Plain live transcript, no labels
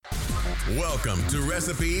Welcome to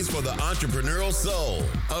Recipes for the Entrepreneurial Soul,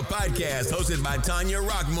 a podcast hosted by Tanya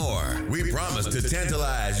Rockmore. We promise to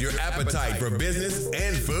tantalize your appetite for business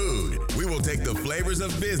and food. We will take the flavors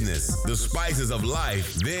of business, the spices of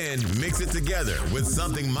life, then mix it together with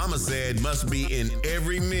something Mama said must be in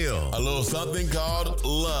every meal. A little something called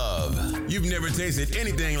love. You've never tasted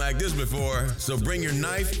anything like this before, so bring your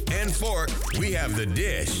knife and fork. We have the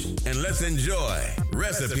dish, and let's enjoy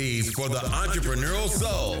Recipes for the Entrepreneurial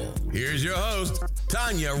Soul. Here's your host,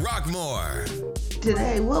 Tanya Rockmore.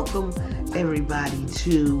 Today, welcome everybody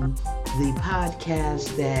to the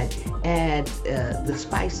podcast that adds the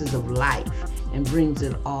spices of life and brings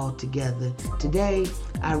it all together. Today,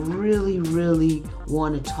 I really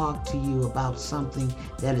want to talk to you about something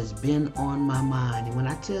that has been on my mind. And when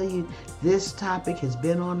I tell you this topic has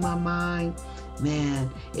been on my mind, man,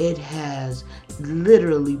 it has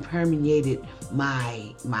literally permeated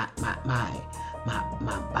my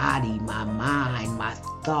body, my mind, my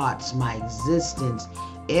thoughts, my existence.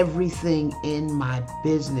 Everything in my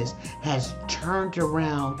business has turned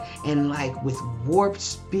around, and like with warp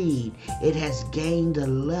speed, it has gained a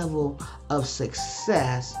level of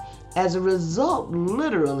success as a result,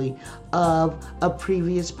 literally, of a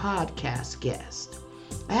previous podcast guest.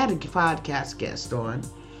 I had a podcast guest on,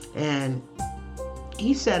 and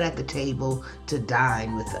he sat at the table to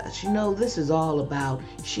dine with us. You know, this is all about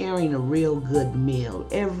sharing a real good meal,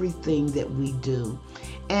 everything that we do.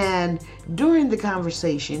 And during the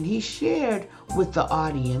conversation, he shared with the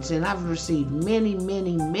audience, and I've received many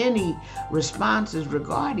responses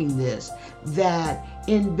regarding this, that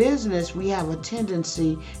in business, we have a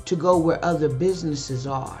tendency to go where other businesses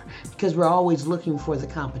are because we're always looking for the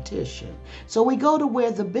competition. So we go to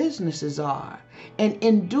where the businesses are. And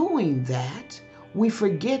in doing that, we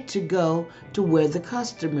forget to go to where the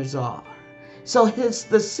customers are. So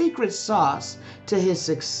the secret sauce to his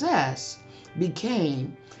success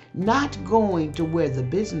became not going to where the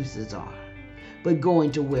businesses are, but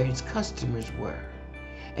going to where his customers were.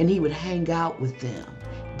 And he would hang out with them,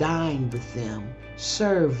 dine with them,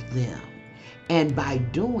 serve them. And by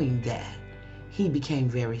doing that, he became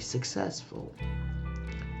very successful.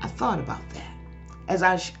 I thought about that, as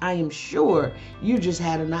I am sure you just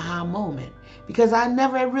had an aha moment, because I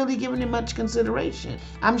never had really given it much consideration.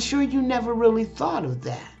 I'm sure you never really thought of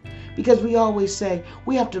that, because we always say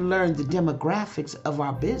we have to learn the demographics of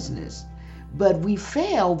our business. But we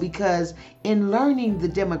fail because in learning the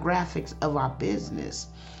demographics of our business,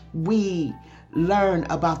 we learn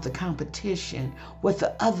about the competition, what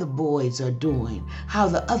the other boys are doing, how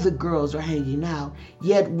the other girls are hanging out,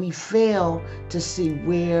 yet we fail to see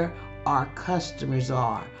where our customers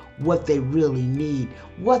are, what they really need,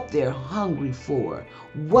 what they're hungry for,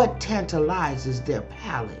 what tantalizes their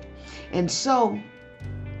palate. And so,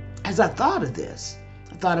 as I thought of this,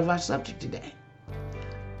 I thought of our subject today.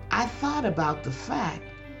 I thought about the fact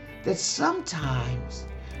that sometimes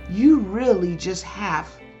you really just have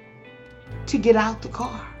to get out the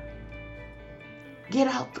car. Get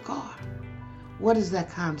out the car. What is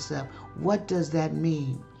that concept? What does that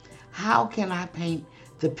mean? How can I paint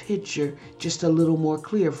the picture just a little more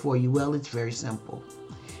clear for you? Well, it's very simple.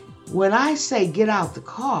 When I say get out the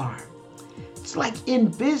car, it's like in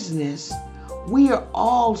business, we are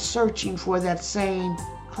all searching for that same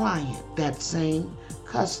client, that same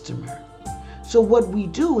customer. So what we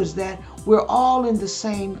do is that we're all in the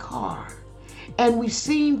same car, and we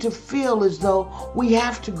seem to feel as though we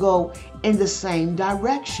have to go in the same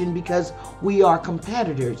direction because we are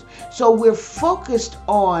competitors. So we're focused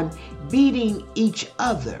on beating each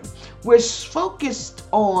other. We're focused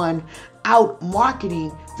on out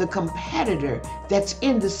marketing the competitor that's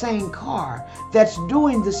in the same car, that's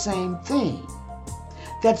doing the same thing,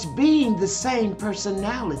 that's being the same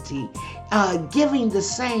personality, giving the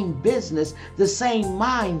same business, the same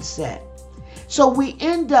mindset. So we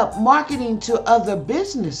end up marketing to other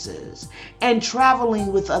businesses and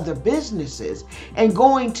traveling with other businesses and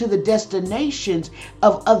going to the destinations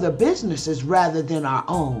of other businesses rather than our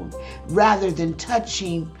own, rather than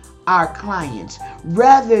touching our clients,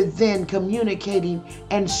 rather than communicating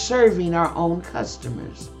and serving our own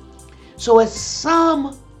customers. So at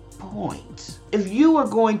some point, if you are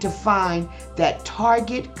going to find that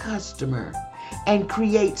target customer and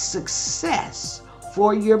create success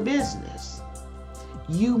for your business,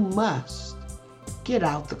 you must get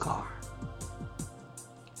out the car.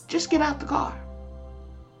 Just get out the car.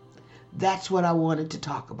 That's what I wanted to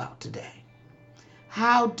talk about today.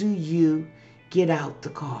 How do you get out the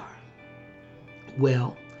car?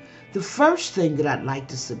 Well, the first thing that I'd like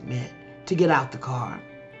to submit to get out the car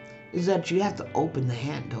is that you have to open the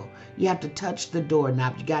handle. You have to touch the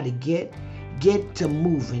doorknob. You got to get get to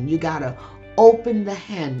moving. You got to open the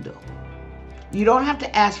handle. You don't have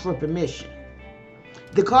to ask for permission.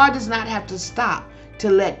 The car does not have to stop to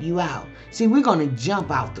let you out. See, we're going to jump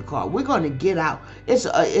out the car. We're going to get out. It's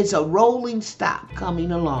a rolling stop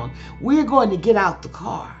coming along. We're going to get out the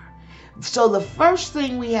car. So the first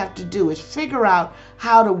thing we have to do is figure out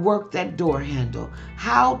how to work that door handle,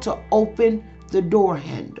 how to open the door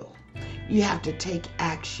handle. You have to take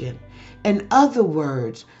action. In other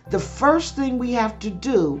words, the first thing we have to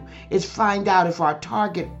do is find out if our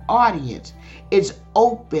target audience is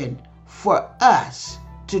open for us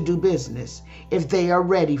to do business, if they are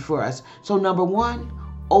ready for us. So number one,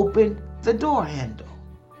 open the door handle.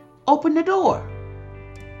 Open the door.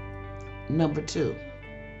 Number two,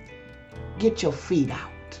 get your feet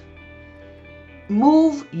out.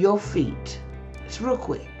 Move your feet. It's real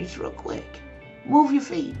quick. Move your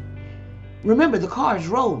feet. Remember, the car is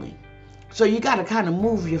rolling, so you got to kind of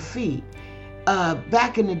move your feet.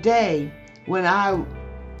 Back in the day, when I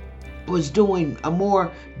was doing a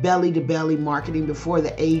more belly-to-belly marketing before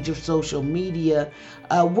the age of social media,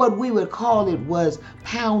 what we would call it was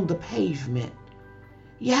pound the pavement.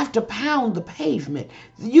 You have to pound the pavement.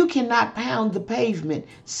 You cannot pound the pavement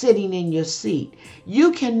sitting in your seat.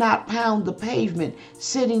 You cannot pound the pavement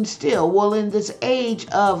sitting still. Well, in this age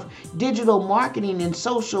of digital marketing and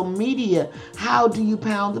social media, how do you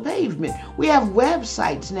pound the pavement? We have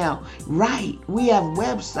websites now. Right, we have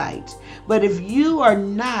websites. But if you are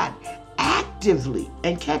not actively,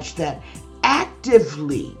 and catch that,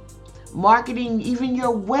 actively marketing even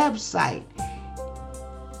your website,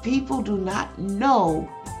 people do not know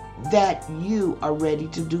that you are ready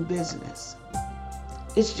to do business.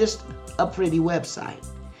 It's just a pretty website.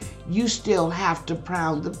 You still have to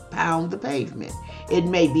pound the pavement. It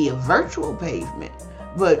may be a virtual pavement,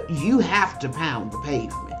 but you have to pound the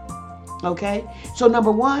pavement. Okay? So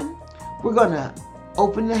number one, we're going to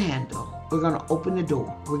open the handle. We're going to open the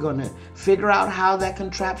door. We're going to figure out how that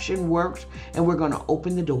contraption works, and we're going to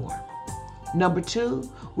open the door. Number two,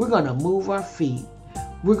 we're going to move our feet.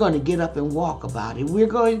 We're going to get up and walk about it. We're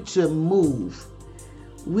going to move.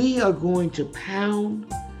 We are going to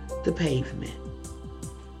pound the pavement.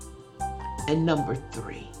 And number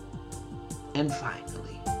three, and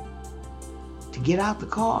finally, to get out the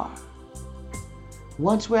car.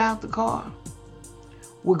 Once we're out the car,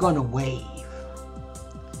 we're going to wave.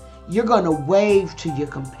 You're going to wave to your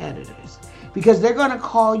competitors because they're going to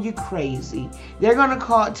call you crazy. They're going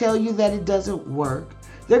to tell you that it doesn't work.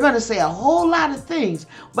 They're going to say a whole lot of things.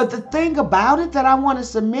 But the thing about it that I want to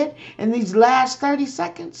submit in these last 30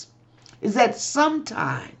 seconds is that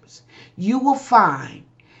sometimes you will find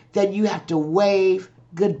that you have to wave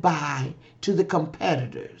goodbye to the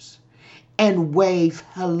competitors and wave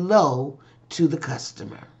hello to the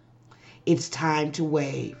customer. It's time to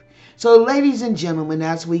wave. So, ladies and gentlemen,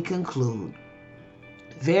 as we conclude,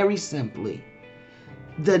 very simply,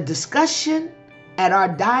 the discussion at our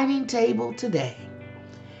dining table today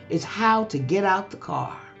is how to get out the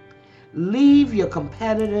car. Leave your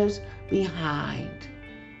competitors behind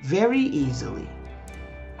very easily.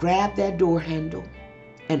 Grab that door handle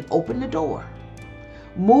and open the door.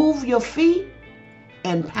 Move your feet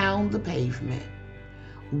and pound the pavement.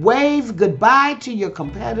 Wave goodbye to your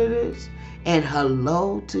competitors and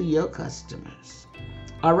hello to your customers.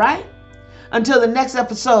 All right? Until the next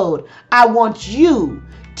episode, I want you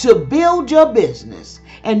to build your business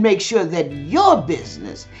and make sure that your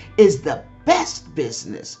business is the best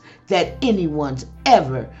business that anyone's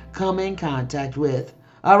ever come in contact with.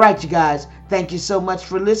 All right, you guys, thank you so much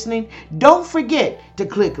for listening. Don't forget to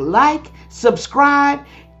click like, subscribe,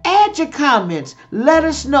 add your comments. Let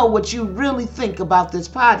us know what you really think about this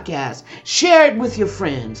podcast. Share it with your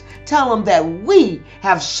friends. Tell them that we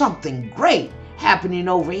have something great happening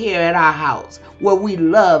over here at our house where we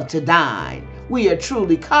love to dine. We are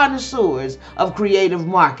truly connoisseurs of creative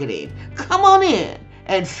marketing. Come on in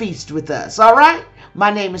and feast with us, all right? My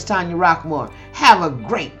name is Tanya Rockmore. Have a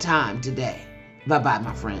great time today. Bye-bye,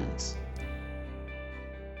 my friends.